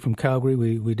actually from Calgary.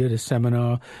 We did a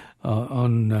seminar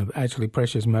on actually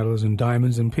precious metals and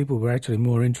diamonds, and people were actually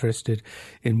more interested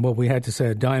in what we had to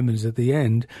say at diamonds at the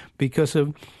end because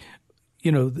of,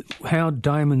 how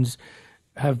diamonds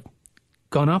have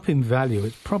gone up in value.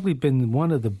 It's probably been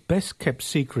one of the best kept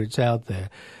secrets out there.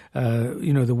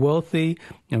 The wealthy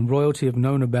and royalty have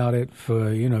known about it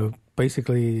for,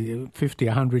 basically 50,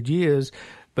 100 years.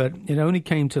 But it only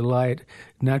came to light,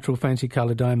 natural fancy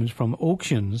color diamonds, from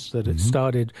auctions that had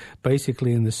started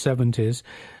basically in the 70s,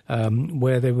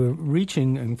 where they were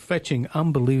reaching and fetching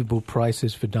unbelievable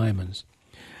prices for diamonds.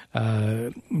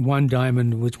 One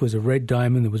diamond, which was a red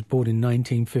diamond that was bought in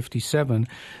 1957,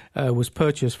 was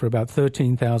purchased for about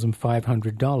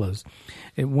 $13,500.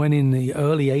 It went in the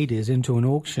early 80s into an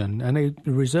auction, and the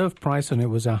reserve price on it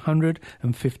was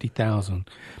 $150,000.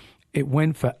 It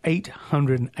went for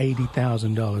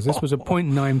 $880,000. This was a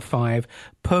 .95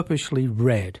 purposely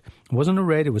red. It wasn't a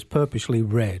red, it was purposely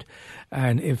red.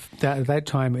 And at that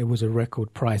time, it was a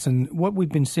record price. And what we've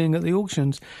been seeing at the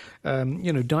auctions,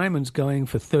 diamonds going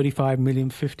for $35 million,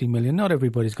 $50 million. Not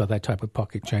everybody's got that type of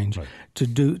pocket change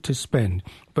to spend.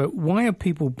 But why are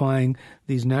people buying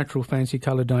these natural fancy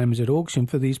color diamonds at auction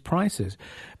for these prices?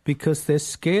 Because they're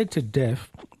scared to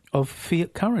death of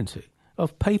fiat currency,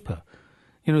 of paper.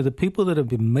 The people that have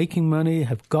been making money,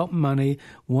 have got money,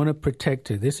 want to protect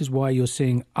it. This is why you're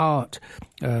seeing art,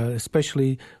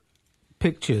 especially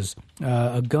pictures,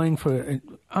 are going for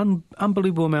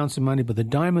unbelievable amounts of money. But the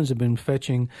diamonds have been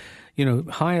fetching,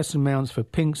 highest amounts for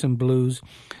pinks and blues.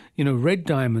 Red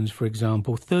diamonds, for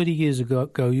example, 30 years ago,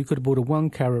 you could have bought a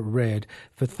 1 carat red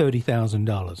for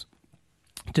 $30,000.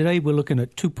 Today, we're looking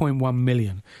at $2.1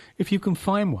 million. If you can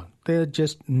find one, they're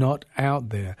just not out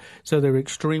there. So they're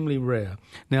extremely rare.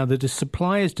 Now, the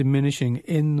supply is diminishing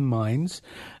in the mines.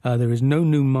 There is no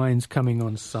new mines coming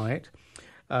on site.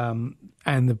 And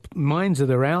the mines that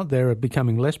are out there are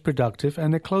becoming less productive,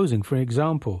 and they're closing. For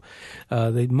example,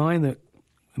 the mine that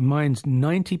mines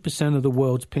 90% of the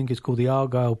world's pink is called the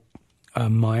Argyle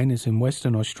mine. It's in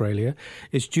Western Australia.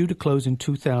 It's due to close in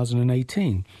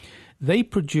 2018. They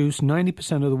produce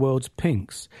 90% of the world's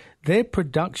pinks. Their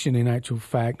production, in actual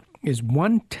fact, is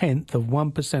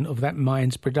 0.1% of that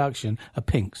mine's production are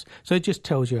pinks. So it just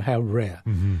tells you how rare.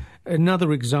 Mm-hmm.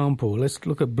 Another example, let's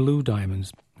look at blue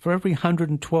diamonds. For every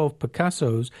 112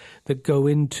 Picassos that go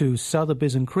into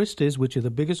Sotheby's and Christie's, which are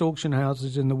the biggest auction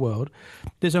houses in the world,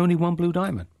 there's only one blue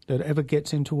diamond that ever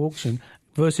gets into auction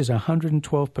versus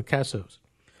 112 Picassos.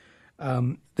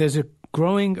 There's a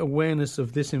growing awareness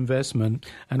of this investment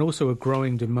and also a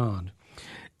growing demand.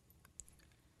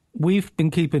 We've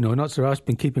been keeping, or not so us,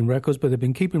 been keeping records, but they've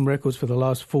been keeping records for the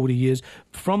last 40 years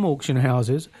from auction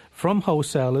houses, from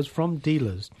wholesalers, from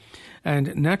dealers.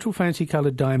 And natural fancy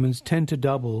colored diamonds tend to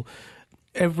double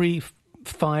every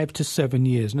 5 to 7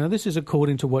 years. Now, this is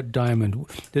according to what diamond.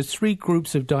 There's 3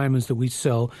 groups of diamonds that we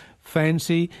sell: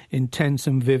 fancy, intense,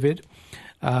 and vivid.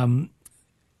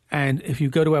 And if you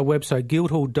go to our website,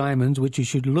 Guildhall Diamonds, which you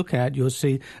should look at, you'll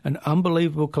see an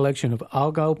unbelievable collection of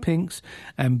Argyle pinks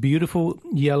and beautiful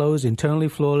yellows, internally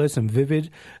flawless and vivid.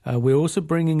 We're also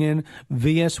bringing in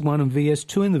VS1 and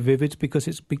VS2 in the vivids because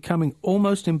it's becoming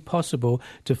almost impossible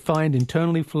to find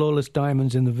internally flawless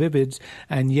diamonds in the vivids,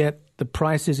 and yet the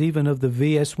prices even of the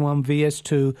VS1,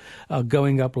 VS2 are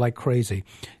going up like crazy.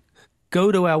 Go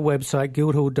to our website,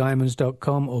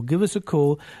 guildhalldiamonds.com, or give us a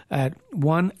call at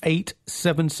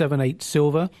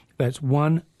 1-8778-SILVER. That's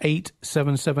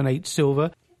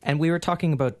 1-8778-SILVER. And we were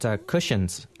talking about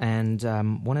cushions, and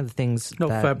one of the things Not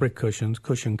fabric cushions,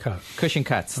 cushion cut. Cushion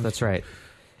cuts, that's right.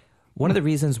 One of the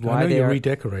reasons why I know they you're are...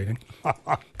 redecorating. This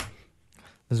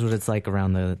is what it's like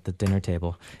around the dinner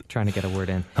table, trying to get a word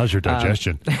in. How's your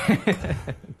digestion?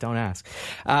 Don't ask.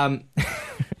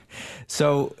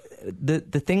 So...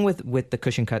 The thing with the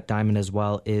cushion cut diamond as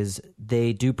well is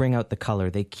they do bring out the color.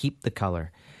 They keep the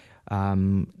color.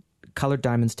 Colored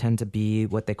diamonds tend to be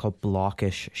what they call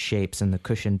blockish shapes, and the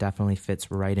cushion definitely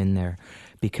fits right in there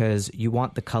because you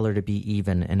want the color to be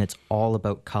even, and it's all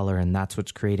about color, and that's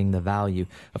what's creating the value.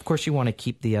 Of course, you want to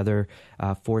keep the other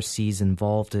 4 C's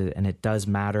involved, and it does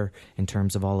matter in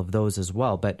terms of all of those as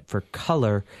well. But for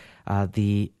color,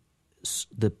 the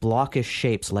blockish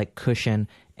shapes like cushion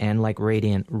and like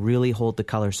radiant really hold the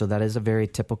color. So that is a very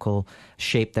typical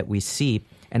shape that we see,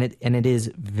 and it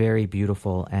is very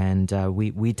beautiful. And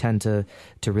we tend to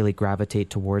really gravitate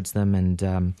towards them.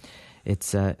 And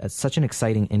it's such an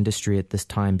exciting industry at this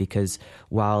time because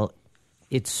while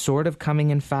it's sort of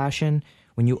coming in fashion,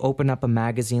 when you open up a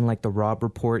magazine like the Robb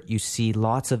Report, you see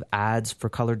lots of ads for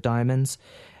colored diamonds,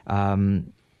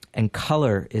 and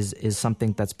color is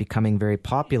something that's becoming very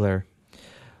popular.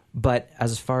 But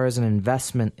as far as an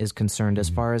investment is concerned, as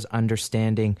far as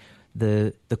understanding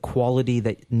the quality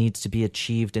that needs to be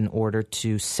achieved in order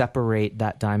to separate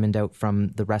that diamond out from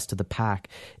the rest of the pack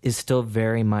is still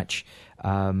very much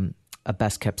a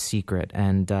best-kept secret.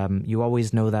 And you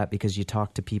always know that because you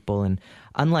talk to people. And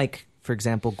unlike, for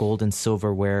example, gold and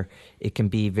silver, where it can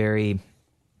be very...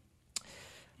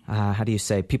 how do you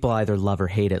say? People either love or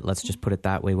hate it. Let's just put it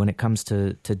that way. When it comes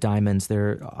to diamonds,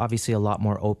 they're obviously a lot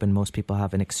more open. Most people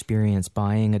have an experience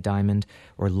buying a diamond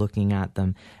or looking at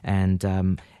them,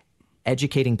 and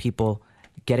educating people,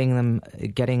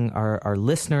 getting our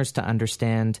listeners to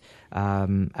understand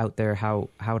out there how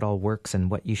it all works and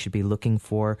what you should be looking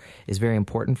for is very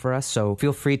important for us. So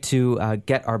feel free to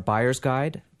get our buyer's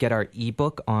guide, get our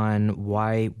ebook on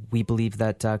why we believe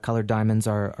that colored diamonds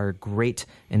are a great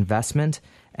investment.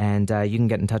 And you can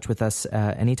get in touch with us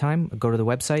anytime. Go to the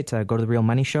website, go to The Real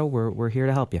Money Show. We're here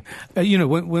to help you.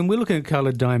 When we're looking at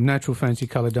colored diamond, natural fancy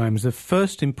colored diamonds, the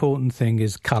first important thing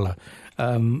is color.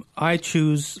 I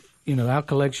choose, our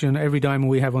collection. Every diamond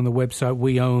we have on the website,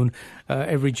 we own.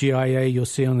 Every GIA you'll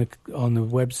see on the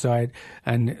website,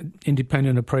 and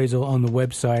independent appraisal on the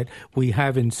website, we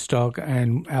have in stock,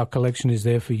 and our collection is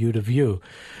there for you to view.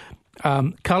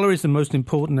 Color is the most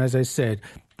important, as I said.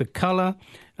 The color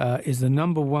is the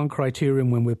number one criterion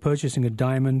when we're purchasing a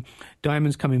diamond.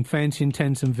 Diamonds come in fancy,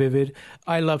 intense, and vivid.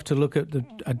 I love to look at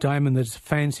a diamond that's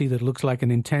fancy that looks like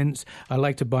an intense. I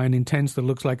like to buy an intense that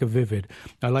looks like a vivid.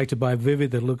 I like to buy a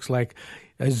vivid that looks like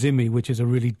a Zimmy, which is a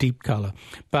really deep color.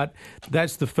 But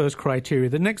that's the first criteria.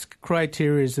 The next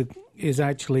criteria is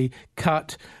actually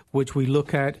cut, which we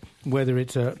look at, whether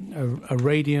it's a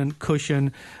radiant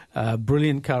cushion,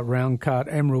 brilliant cut, round cut,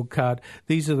 emerald cut.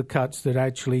 These are the cuts that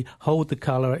actually hold the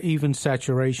color, even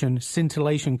saturation,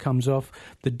 scintillation comes off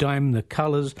the diamond. The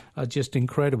colors are just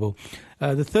incredible.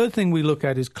 The third thing we look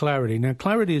at is clarity. Now,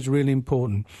 clarity is really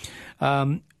important.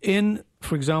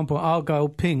 For example, Argyle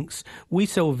pinks, we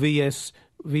sell VS1,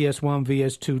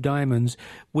 VS2 diamonds,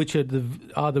 which are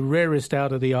the rarest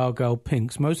out of the Argyle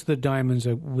pinks. Most of the diamonds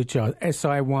which are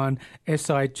SI1,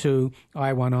 SI2,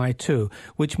 I1, I2,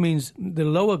 which means the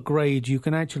lower grades you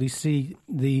can actually see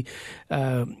the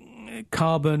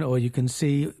carbon, or you can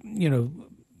see,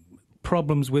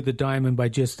 problems with the diamond by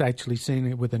just actually seeing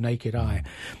it with the naked eye.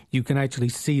 You can actually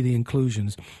see the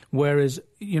inclusions. Whereas,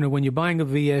 when you're buying a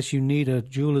VS, you need a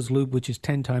jeweler's loupe, which is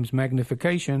 10 times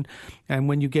magnification. And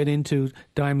when you get into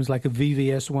diamonds like a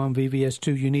VVS1,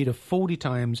 VVS2, you need a 40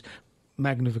 times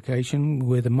magnification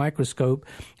with a microscope.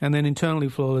 And then internally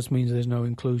flawless means there's no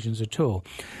inclusions at all.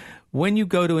 When you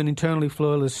go to an internally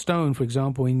flawless stone, for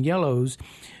example, in yellows,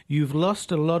 you've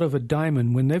lost a lot of a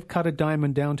diamond. When they've cut a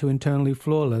diamond down to internally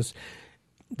flawless,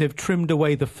 they've trimmed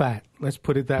away the fat, let's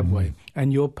put it that way,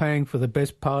 and you're paying for the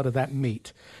best part of that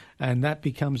meat, and that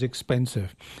becomes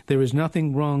expensive. There is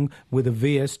nothing wrong with a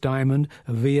VS diamond.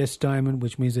 A VS diamond,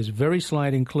 which means there's very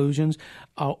slight inclusions,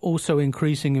 are also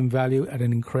increasing in value at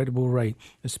an incredible rate,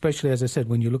 especially, as I said,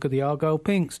 when you look at the Argyle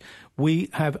Pinks, we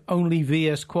have only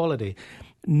VS quality.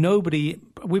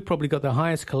 We've probably got the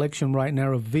highest collection right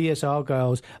now of VS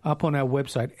Argyles up on our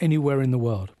website anywhere in the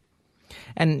world.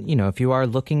 And, if you are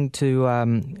looking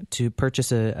to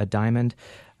purchase a diamond,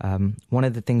 one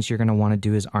of the things you're going to want to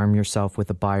do is arm yourself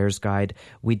with a buyer's guide.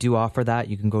 We do offer that.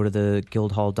 You can go to the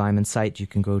Guildhall Diamond site. You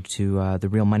can go to the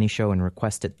Real Money Show and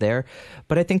request it there.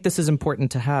 But I think this is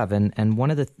important to have. And one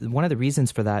of the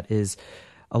reasons for that is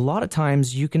a lot of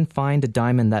times you can find a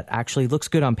diamond that actually looks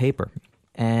good on paper.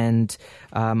 And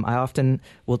I often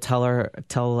will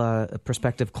tell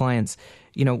prospective clients,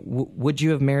 would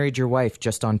you have married your wife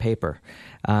just on paper?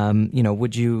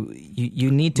 Would you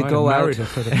need to go out?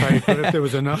 For the paper if there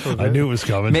was enough of it. I knew it was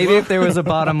coming. Maybe if there was a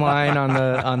bottom line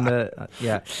on the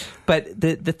yeah. But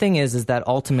the thing is that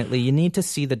ultimately you need to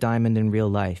see the diamond in real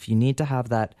life. You need to have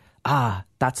that,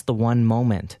 that's the one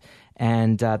moment.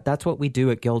 And that's what we do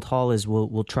at Guildhall is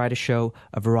we'll try to show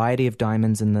a variety of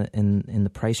diamonds in the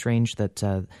price range that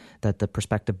the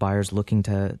prospective buyer's looking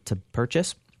to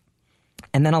purchase,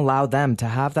 and then allow them to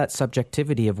have that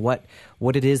subjectivity of what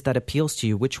it is that appeals to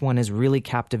you, which one is really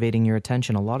captivating your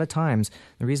attention. A lot of times,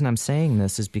 the reason I'm saying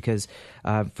this is because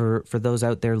for those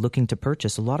out there looking to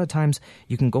purchase, a lot of times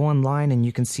you can go online and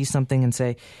you can see something and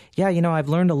say, yeah, I've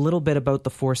learned a little bit about the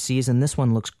 4 Cs and this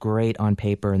one looks great on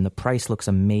paper and the price looks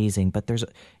amazing. But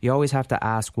you always have to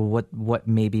ask, well, what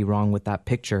may be wrong with that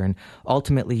picture? And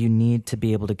ultimately, you need to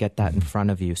be able to get that in front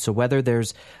of you. So whether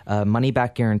there's a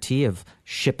money-back guarantee of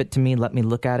ship it to me, let me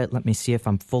look at it, let me see if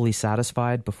I'm fully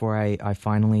satisfied before I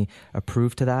finally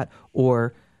approve to that,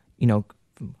 or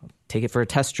take it for a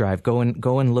test drive, go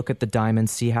and look at the diamond,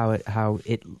 see how it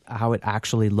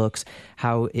actually looks,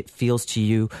 how it feels to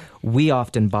you. We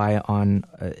often buy on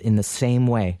in the same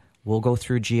way. We'll go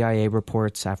through GIA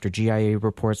reports. After GIA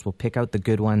reports, we'll pick out the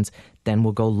good ones, then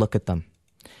we'll go look at them,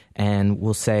 and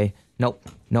we'll say, nope,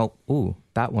 ooh,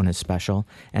 that one is special.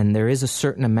 And there is a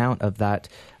certain amount of that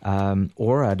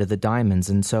aura to the diamonds.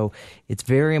 And so it's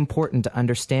very important to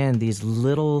understand these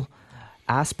little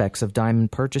aspects of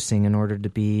diamond purchasing in order to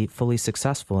be fully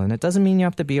successful. And it doesn't mean you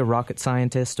have to be a rocket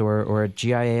scientist or a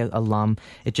GIA alum.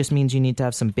 It just means you need to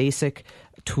have some basic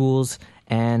tools.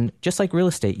 And just like real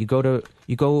estate, you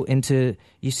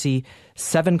see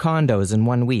 7 condos in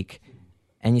 1 week,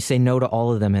 and you say no to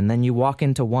all of them, and then you walk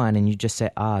into one and you just say,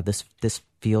 this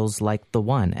feels like the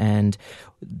one. And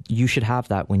you should have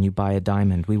that when you buy a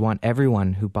diamond. We want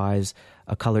everyone who buys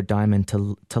a colored diamond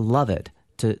to love it,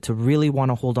 to really want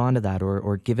to hold on to that,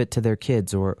 or give it to their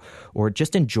kids, or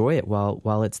just enjoy it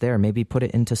while it's there. Maybe put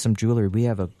it into some jewelry. We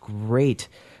have a great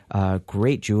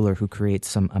jeweler who creates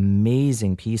some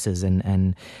amazing pieces,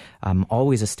 and I'm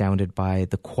always astounded by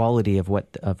the quality of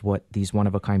what these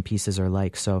one-of-a-kind pieces are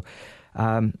like. So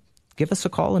give us a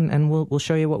call and we'll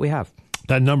show you what we have.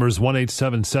 That number is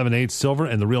 1-877-8-SILVER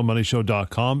and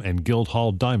therealmoneyShow.com and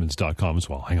guildhalldiamonds.com as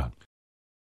well. Hang on.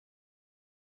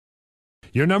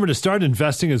 Your number to start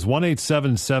investing is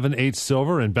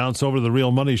 1-877-8-SILVER and bounce over to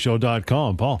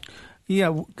therealmoneyshow.com. Paul.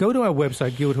 Yeah, go to our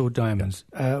website, Guildhall Diamonds.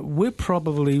 We're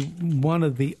probably one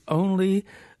of the only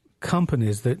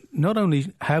companies that not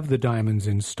only have the diamonds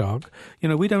in stock.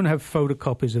 We don't have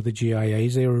photocopies of the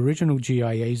GIAs. They're original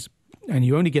GIAs, and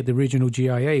you only get the original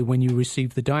GIA when you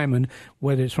receive the diamond,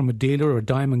 whether it's from a dealer or a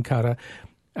diamond cutter,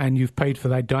 and you've paid for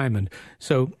that diamond.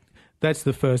 So that's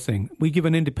the first thing. We give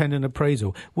an independent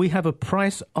appraisal. We have a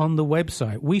price on the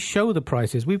website. We show the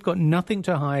prices. We've got nothing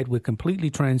to hide. We're completely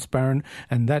transparent,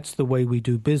 and that's the way we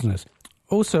do business.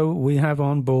 Also, we have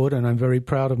on board, and I'm very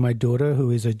proud of my daughter, who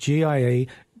is a GIA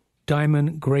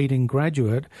diamond grading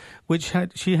graduate,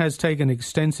 she has taken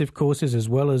extensive courses as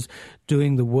well as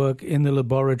doing the work in the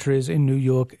laboratories in New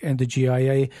York and the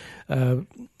GIA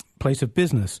place of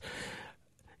business.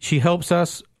 She helps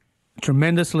us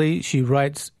tremendously. She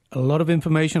writes a lot of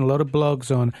information, a lot of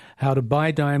blogs on how to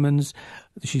buy diamonds,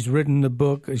 She's written the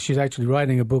book. She's actually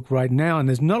writing a book right now, and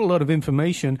there's not a lot of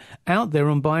information out there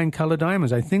on buying color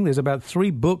diamonds. I think there's about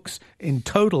 3 books in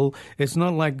total. It's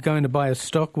not like going to buy a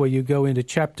stock where you go into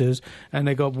chapters and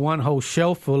they got one whole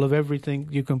shelf full of everything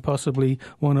you can possibly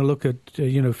want to look at,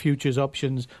 futures,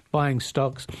 options, buying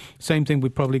stocks. Same thing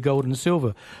with probably gold and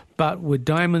silver. But with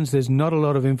diamonds, there's not a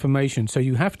lot of information. So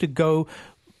you have to go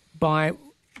by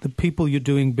the people you're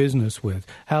doing business with,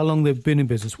 how long they've been in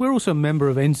business. We're also a member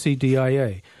of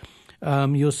NCDIA.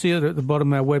 You'll see it at the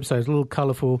bottom of our website, it's a little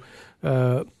colorful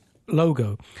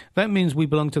logo. That means we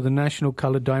belong to the National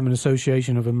Colored Diamond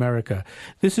Association of America.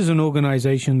 This is an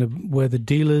organization where the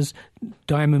dealers,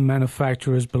 diamond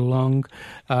manufacturers belong.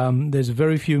 There's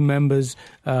very few members.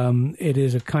 It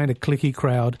is a kind of cliquey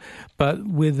crowd, but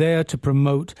we're there to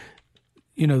promote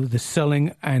the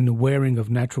selling and wearing of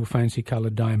natural fancy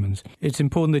colored diamonds. It's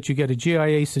important that you get a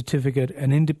GIA certificate,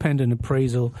 an independent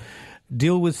appraisal,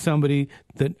 deal with somebody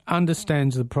that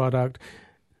understands the product,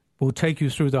 will take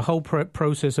you through the whole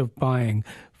process of buying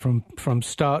from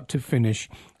start to finish,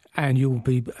 and you'll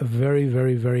be a very,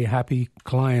 very, very happy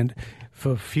client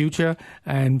for future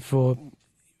and for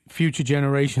future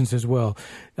generations as well.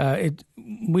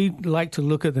 We like to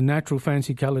look at the natural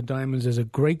fancy colored diamonds as a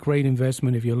great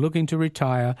investment. If you're looking to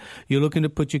retire, you're looking to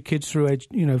put your kids through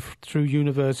through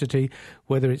university,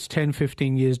 whether it's 10,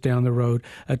 15 years down the road,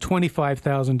 a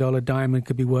 $25,000 diamond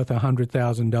could be worth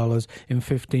 $100,000 in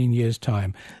 15 years'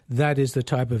 time. That is the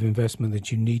type of investment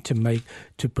that you need to make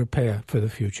to prepare for the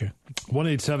future.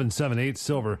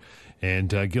 1-877-8-SILVER and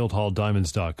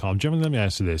guildhalldiamonds.com. Jeremy, let me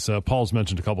ask you this. Paul's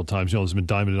mentioned a couple of times, there's been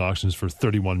diamond auctions for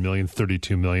 $31 million,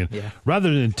 $32 million. Yeah. Rather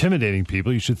than intimidating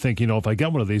people, you should think, if I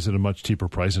get one of these at a much cheaper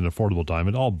price, an affordable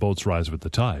diamond, all boats rise with the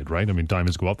tide, right? I mean,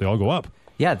 diamonds go up, they all go up.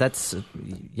 Yeah,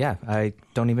 I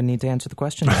don't even need to answer the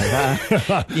question.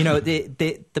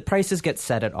 The prices get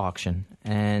set at auction,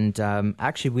 and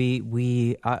actually,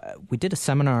 we did a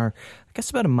seminar, I guess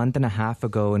about a month and a half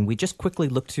ago, and we just quickly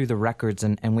looked through the records,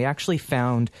 and we actually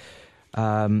found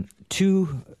 4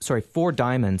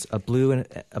 diamonds, a blue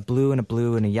and a blue and a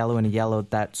blue and a yellow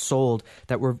that sold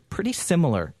that were pretty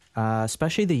similar.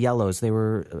 Especially the yellows. They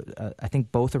were, I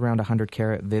think, both around 100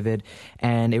 carat vivid.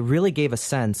 And it really gave a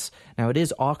sense. Now, it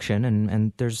is auction,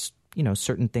 and there's,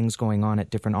 certain things going on at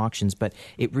different auctions, but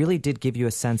it really did give you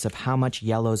a sense of how much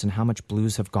yellows and how much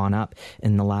blues have gone up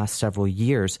in the last several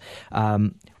years.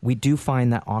 We do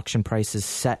find that auction prices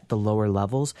set the lower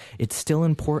levels. It's still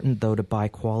important, though, to buy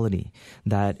quality,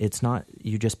 that it's not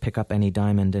you just pick up any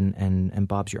diamond and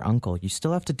Bob's your uncle. You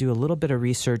still have to do a little bit of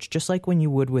research, just like when you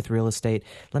would with real estate.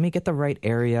 Let me get the right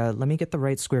area. Let me get the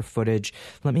right square footage.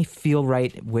 Let me feel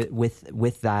right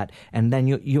with that, and then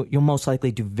you'll most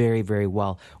likely do very, very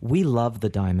well. We love the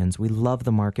diamonds. We love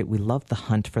the market. We love the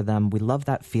hunt for them. We love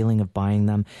that feeling of buying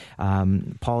them.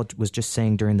 Paul was just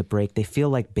saying during the break, they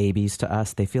feel like babies to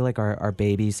us. They feel like our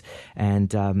babies.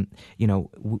 And,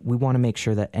 we want to make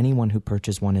sure that anyone who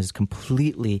purchases one is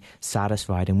completely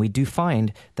satisfied. And we do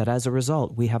find that as a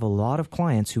result, we have a lot of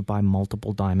clients who buy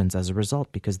multiple diamonds as a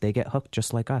result because they get hooked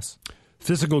just like us.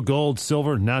 Physical gold,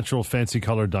 silver, natural fancy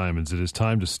colored diamonds. It is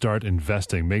time to start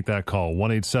investing. Make that call,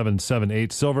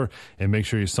 1-877-8-SILVER, and make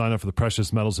sure you sign up for the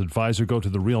Precious Metals Advisor. Go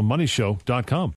to therealmoneyshow.com.